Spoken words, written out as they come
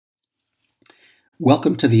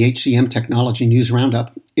Welcome to the HCM Technology News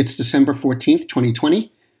Roundup. It's December 14th,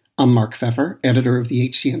 2020. I'm Mark Pfeffer, editor of the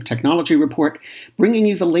HCM Technology Report, bringing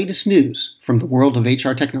you the latest news from the world of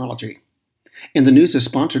HR technology. And the news is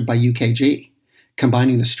sponsored by UKG.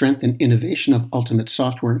 Combining the strength and innovation of Ultimate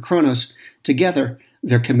Software and Kronos, together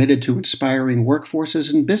they're committed to inspiring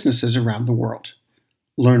workforces and businesses around the world.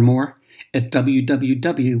 Learn more at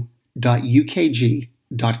www.ukg.com.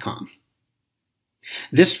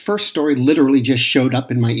 This first story literally just showed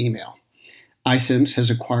up in my email. iCIMS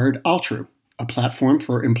has acquired Altru, a platform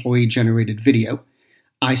for employee-generated video.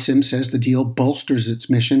 iCIMS says the deal bolsters its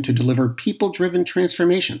mission to deliver people-driven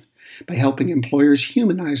transformation by helping employers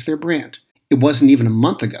humanize their brand. It wasn't even a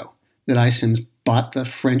month ago that iCIMS bought the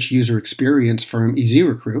French user experience firm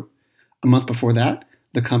EasyRecruit. A month before that,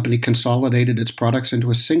 the company consolidated its products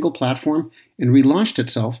into a single platform and relaunched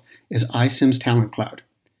itself as iCIMS Talent Cloud.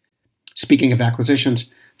 Speaking of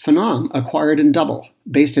acquisitions, Phenom acquired Indouble,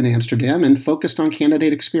 based in Amsterdam and focused on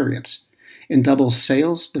candidate experience. Indouble's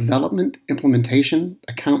sales, development, implementation,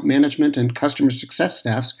 account management, and customer success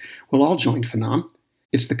staffs will all join Phenom.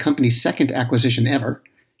 It's the company's second acquisition ever.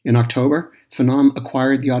 In October, Phenom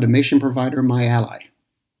acquired the automation provider MyAlly.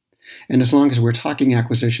 And as long as we're talking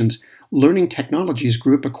acquisitions, Learning Technologies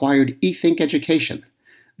Group acquired eThink Education.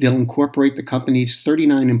 They'll incorporate the company's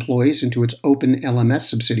 39 employees into its open LMS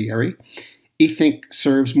subsidiary. eThink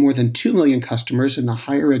serves more than 2 million customers in the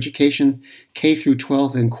higher education,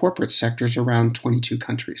 K-12, and corporate sectors around 22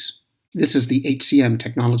 countries. This is the HCM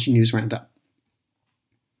Technology News Roundup.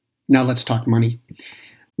 Now let's talk money.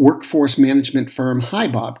 Workforce management firm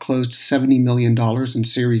Hibob closed $70 million in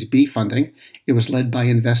Series B funding. It was led by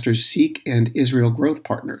investors Seek and Israel Growth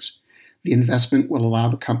Partners. The investment will allow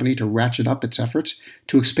the company to ratchet up its efforts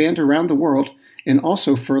to expand around the world and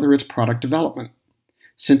also further its product development.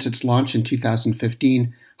 Since its launch in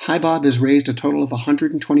 2015, Hibob has raised a total of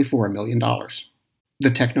 $124 million.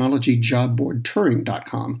 The technology job board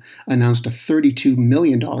Turing.com announced a $32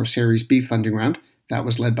 million Series B funding round that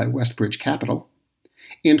was led by Westbridge Capital.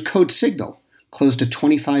 And CodeSignal closed a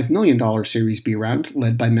 $25 million Series B round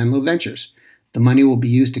led by Menlo Ventures. The money will be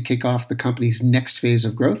used to kick off the company's next phase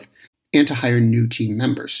of growth and to hire new team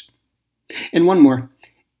members. And one more,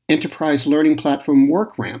 enterprise learning platform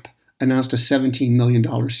WorkRamp announced a $17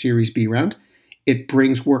 million Series B round. It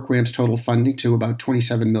brings WorkRamp's total funding to about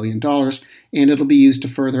 $27 million, and it'll be used to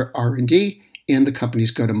further R&D and the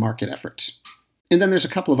company's go-to-market efforts. And then there's a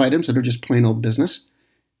couple of items that are just plain old business.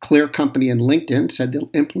 Clear Company and LinkedIn said they'll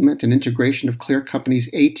implement an integration of Clear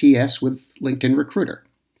Company's ATS with LinkedIn Recruiter.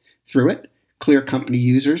 Through it, Clear Company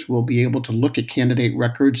users will be able to look at candidate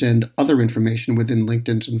records and other information within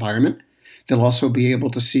LinkedIn's environment. They'll also be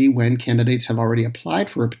able to see when candidates have already applied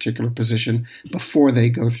for a particular position before they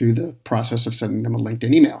go through the process of sending them a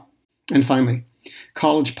LinkedIn email. And finally,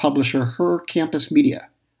 college publisher Her Campus Media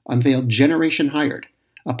unveiled Generation Hired,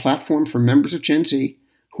 a platform for members of Gen Z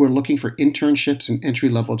who are looking for internships and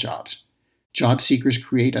entry-level jobs. Job seekers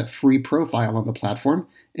create a free profile on the platform,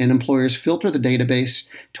 and employers filter the database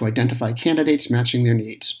to identify candidates matching their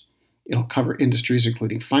needs. It'll cover industries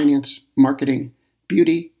including finance, marketing,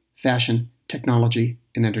 beauty, fashion, technology,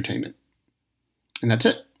 and entertainment. And that's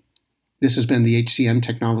it. This has been the HCM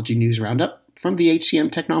Technology News Roundup from the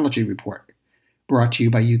HCM Technology Report, brought to you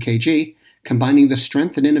by UKG, combining the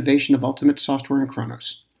strength and innovation of Ultimate Software and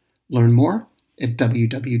Kronos. Learn more at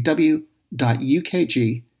www.ukg.com.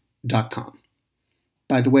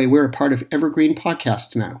 By the way, we're a part of Evergreen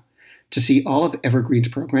Podcasts now. To see all of Evergreen's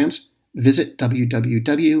programs, visit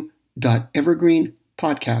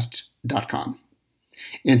www.evergreenpodcasts.com.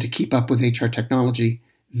 And to keep up with HR technology,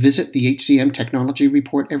 visit the HCM Technology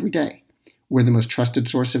Report every day. We're the most trusted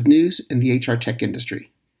source of news in the HR tech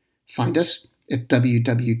industry. Find us at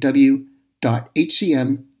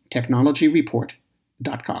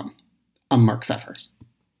www.hcmtechnologyreport.com. I'm Mark Pfeffer.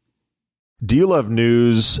 Do you love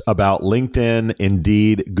news about LinkedIn,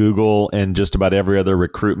 Indeed, Google, and just about every other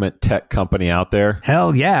recruitment tech company out there?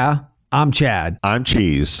 Hell yeah. I'm Chad. I'm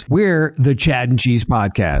Cheese. We're the Chad and Cheese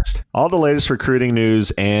Podcast. All the latest recruiting news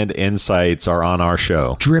and insights are on our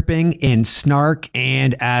show. Dripping in snark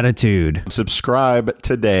and attitude. Subscribe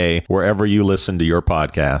today wherever you listen to your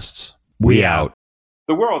podcasts. We out.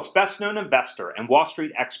 The world's best-known investor and Wall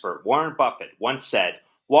Street expert Warren Buffett once said,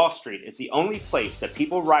 "Wall Street is the only place that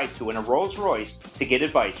people ride to in a Rolls-Royce to get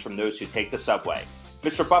advice from those who take the subway."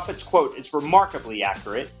 Mr. Buffett's quote is remarkably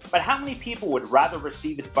accurate, but how many people would rather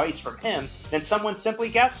receive advice from him than someone simply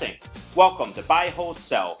guessing? Welcome to Buy, Hold,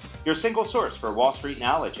 Sell, your single source for Wall Street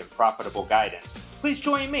knowledge and profitable guidance. Please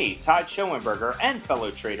join me, Todd Schoenberger, and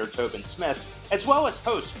fellow trader Tobin Smith, as well as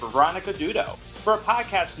host Veronica Dudo, for a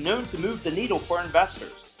podcast known to move the needle for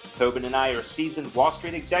investors. Tobin and I are seasoned Wall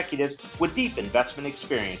Street executives with deep investment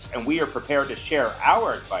experience, and we are prepared to share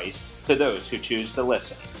our advice to those who choose to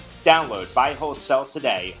listen. Download Buy, Hold, Sell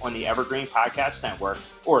today on the Evergreen Podcast Network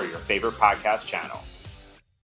or your favorite podcast channel.